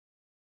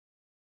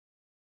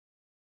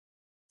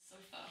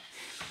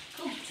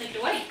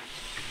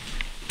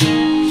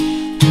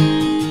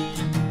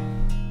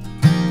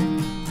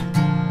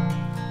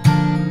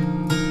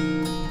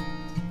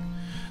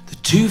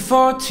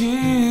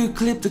242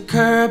 clipped the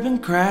curb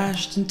and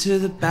crashed into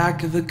the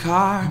back of the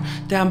car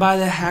down by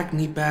the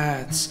Hackney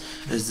Baths.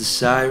 As the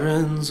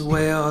sirens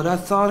wailed, I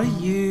thought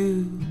of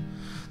you,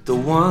 the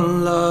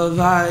one love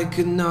I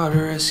could not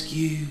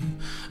rescue.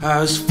 I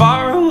was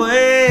far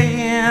away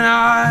and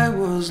I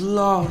was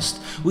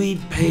lost.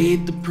 We'd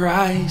paid the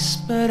price,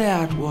 but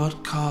at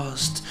what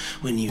cost?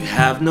 When you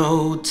have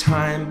no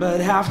time but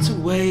have to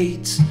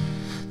wait,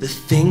 the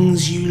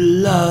things you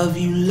love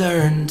you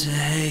learn to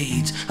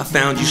hate. I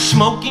found you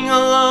smoking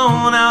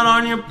alone out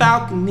on your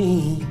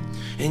balcony,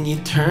 and you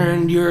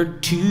turned your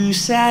two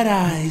sad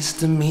eyes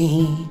to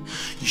me.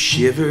 You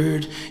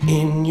shivered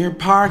in your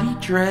party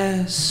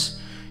dress,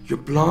 your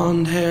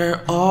blonde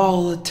hair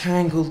all a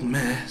tangled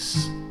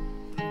mess.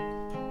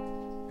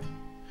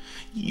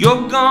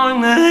 You're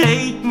gonna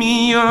hate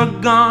me,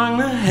 you're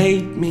gonna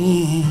hate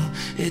me.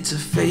 It's a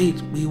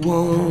fate we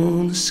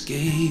won't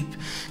escape,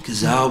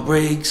 'cause I'll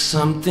break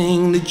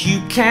something that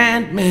you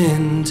can't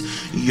mend.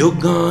 You're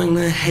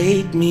gonna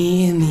hate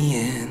me in the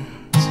end.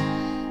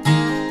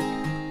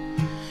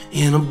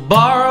 In a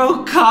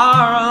borrowed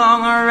car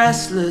along a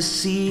restless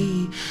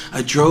sea,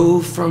 I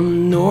drove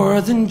from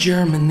northern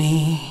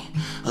Germany,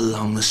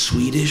 along the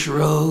Swedish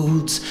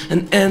roads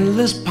and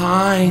endless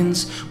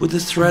pines, with a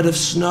thread of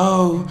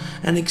snow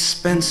and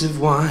expensive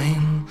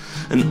wine.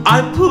 And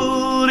I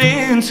pulled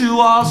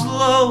into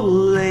Oslo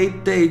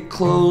late. They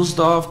closed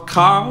off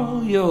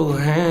Karl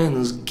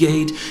Johan's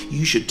gate.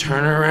 You should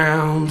turn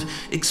around,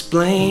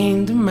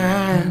 explained the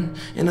man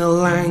in a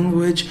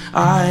language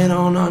I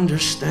don't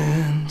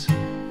understand.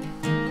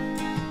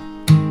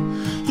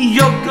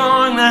 You're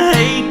gonna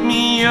hate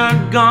me,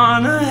 you're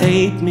gonna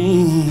hate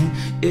me.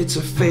 It's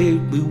a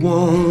fate we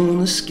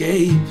won't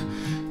escape,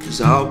 'cause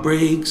I'll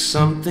break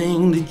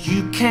something that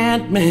you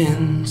can't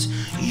mend.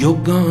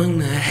 You're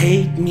gonna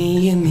hate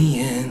me in the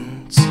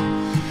end.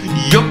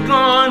 You're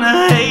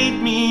gonna hate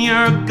me,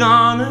 you're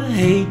gonna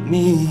hate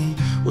me.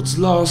 What's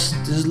lost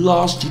is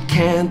lost, you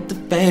can't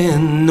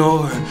defend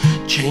nor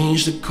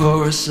change the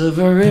course of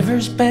a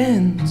river's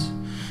bend.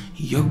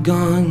 You're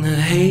gonna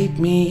hate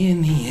me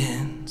in the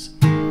end.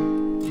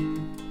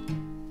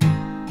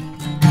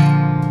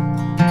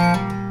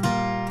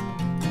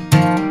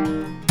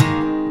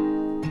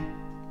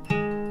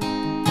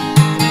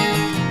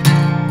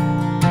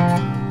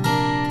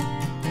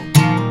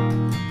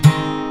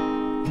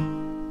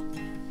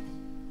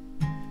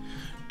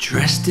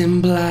 Dressed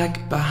in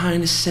black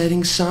behind a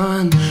setting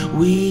sun,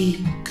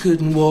 we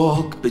couldn't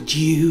walk, but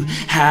you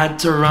had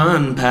to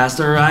run past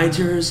the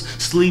writers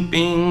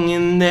sleeping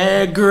in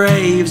their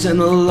graves, and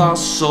the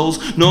lost souls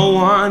no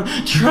one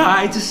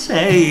tried to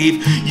save.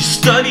 You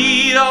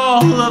studied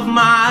all of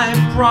my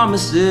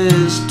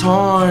promises,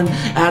 torn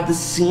at the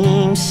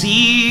seam,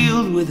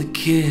 sealed with a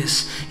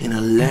kiss in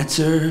a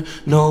letter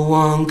no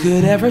one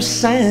could ever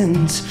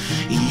send.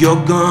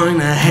 You're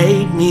gonna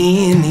hate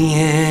me in the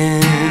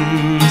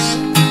end.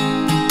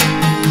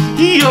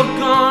 You're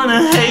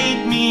gonna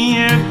hate me,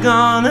 you're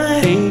gonna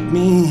hate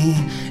me.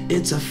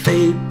 It's a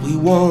fate we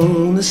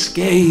won't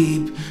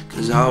escape,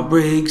 'cause I'll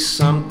break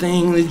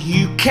something that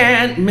you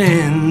can't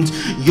mend.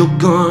 You're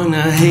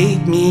gonna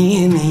hate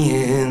me in the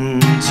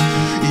end.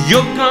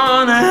 You're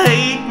gonna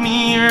hate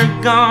me, you're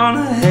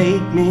gonna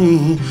hate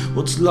me.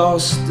 What's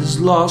lost is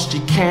lost,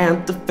 you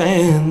can't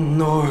defend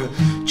nor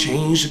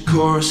change the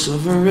course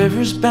of a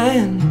river's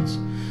bend.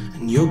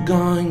 And you're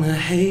gonna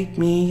hate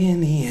me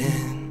in the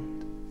end.